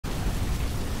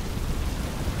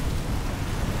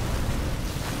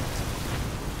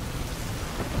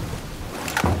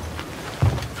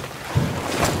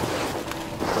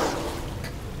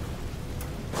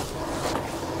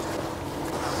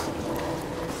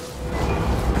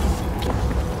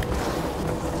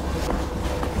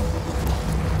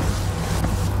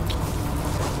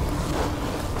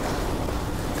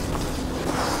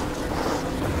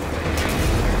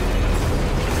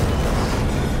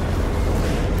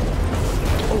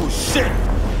shit!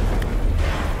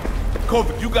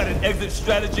 Kovic, you got an exit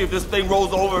strategy if this thing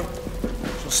rolls over?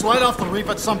 She'll slide off the reef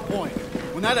at some point.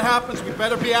 When that happens, we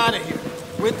better be out of here.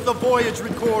 With the voyage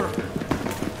recorder.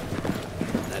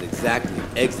 Not exactly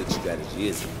an exit strategy,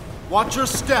 is it? Watch your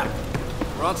step.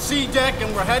 We're on C deck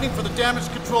and we're heading for the damage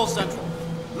control central.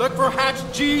 Look for hatch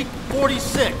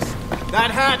G46. That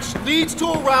hatch leads to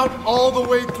a route all the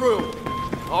way through.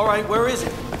 All right, where is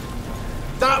it?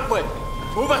 That way.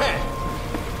 Move ahead.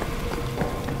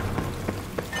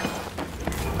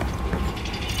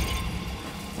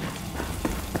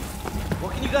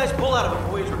 What can you guys pull out of a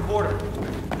voyage recorder?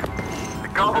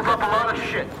 It gobbles up a lot of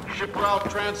shit. Ship route,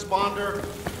 transponder,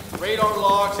 radar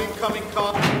logs, incoming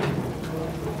com.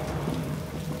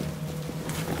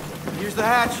 Here's the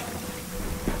hatch.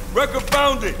 Wrecker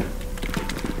found it!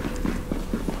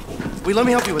 Wait, let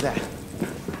me help you with that.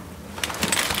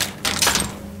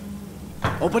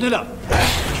 Open it up.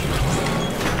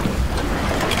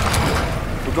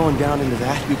 We're going down into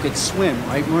that? You could swim,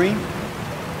 right, Marine?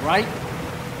 Right?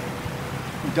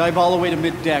 We dive all the way to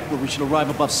mid-deck where we should arrive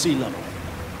above sea level.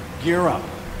 Gear up.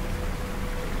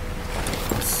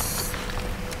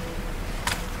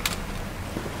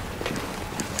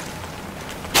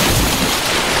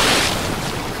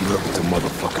 You heard what the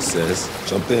motherfucker says.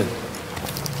 Jump in.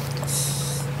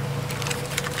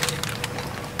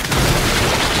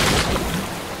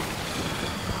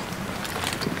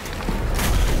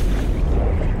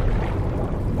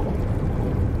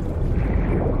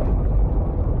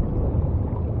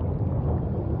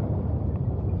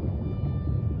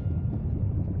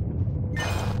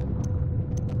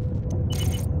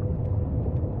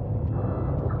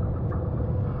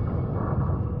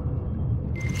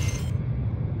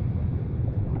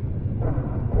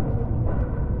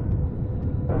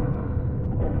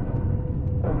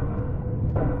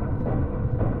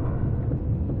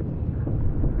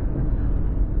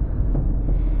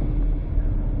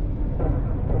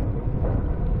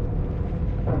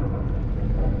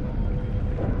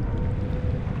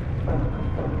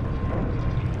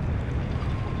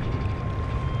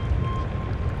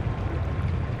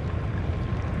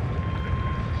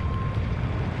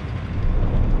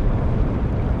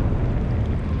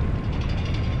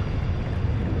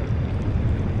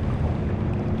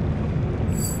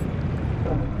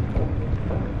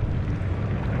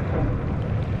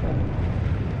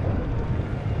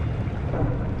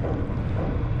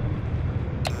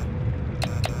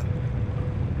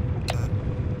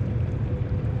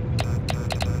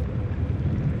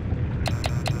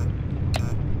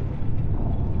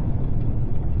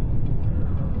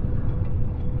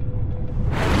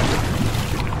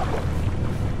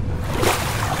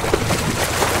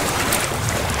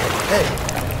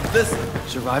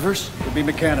 Survivors? Could be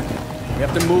mechanical. We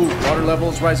have to move. Water level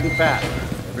is rising fast.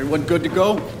 Everyone good to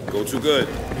go? Go too good.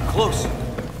 You're close.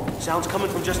 Sound's coming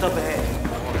from just up ahead.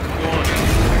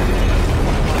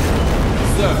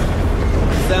 Sir,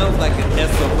 sounds like an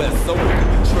SOS. Someone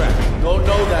could be trapped. Don't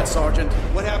know that, Sergeant.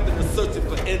 What happened to searching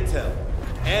for intel?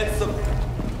 And some...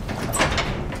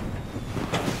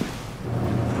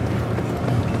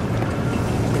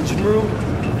 Engine room?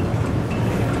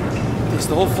 Yes,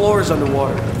 the whole floor is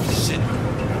underwater. Shit.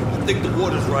 I think the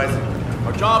water's rising.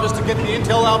 Our job is to get the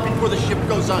intel out before the ship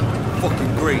goes under.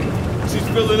 Fucking great. She's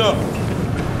filling up.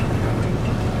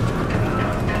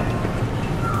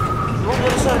 You're on the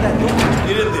other side of that door.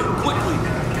 Get in there, quickly.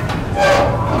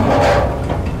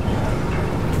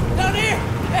 Down here!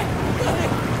 Hey, down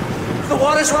here! The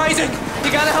water's rising!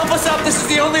 You gotta help us out. This is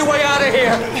the only way out of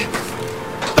here.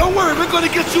 Don't worry, we're gonna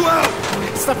get you out.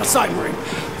 Step aside, Marine.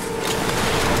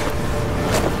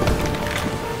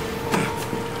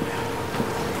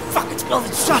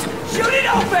 Building shut! Shoot it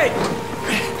open!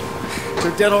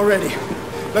 They're dead already.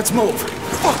 Let's move.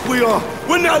 Fuck we are.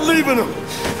 We're not leaving them.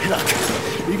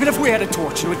 Look, even if we had a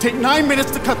torch, it would take 9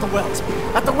 minutes to cut the welds.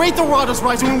 At the rate the water's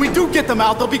rising, when we do get them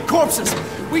out, they'll be corpses.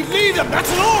 We leave them.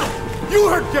 That's an order. You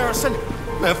heard Garrison.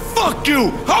 Man, fuck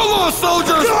you. Hold on,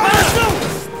 soldiers.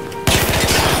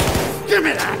 Give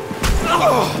me that.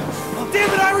 Oh, damn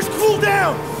it, Irish, cool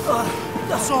down.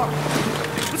 Sorry.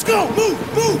 Let's go. Move.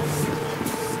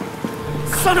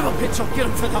 Son of a bitch, I'll get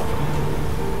him for that.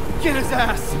 Get his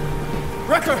ass.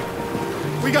 Wrecker,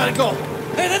 we gotta go.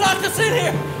 Hey, they locked us in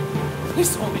here!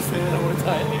 Please don't be fair, I don't want to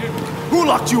die in here. Who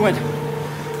locked you in?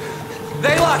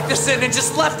 They locked us in and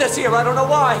just left us here. I don't know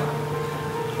why.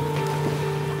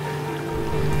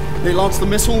 They launched the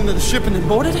missile into the ship and then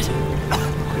boarded it?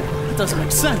 That doesn't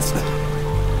make sense.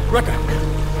 Wrecker,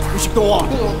 we should go on.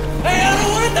 Hey, I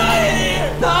don't want to die in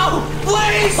here! No!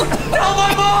 Please! Tell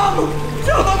my mom!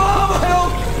 Tell my mom!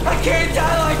 I can't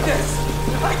die like this!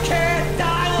 I can't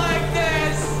die like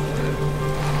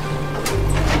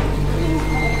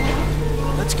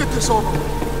over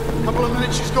with. Couple of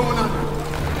minutes, she's going under.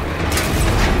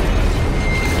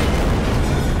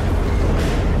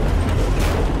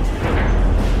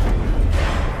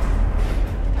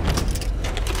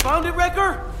 Found it,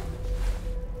 Wrecker?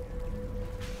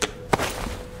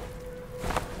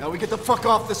 Now we get the fuck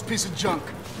off this piece of junk.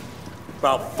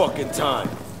 About fucking time.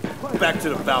 Back to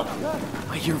the Falcon.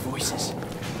 I hear voices.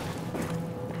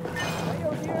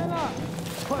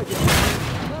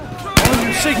 On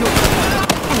your signal!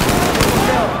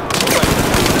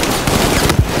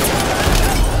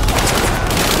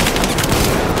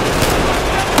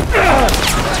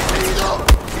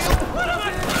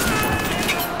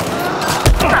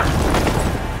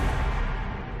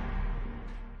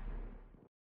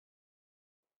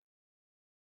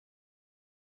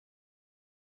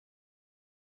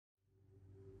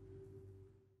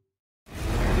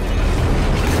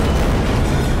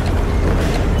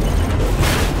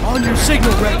 On your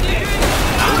signal, Red.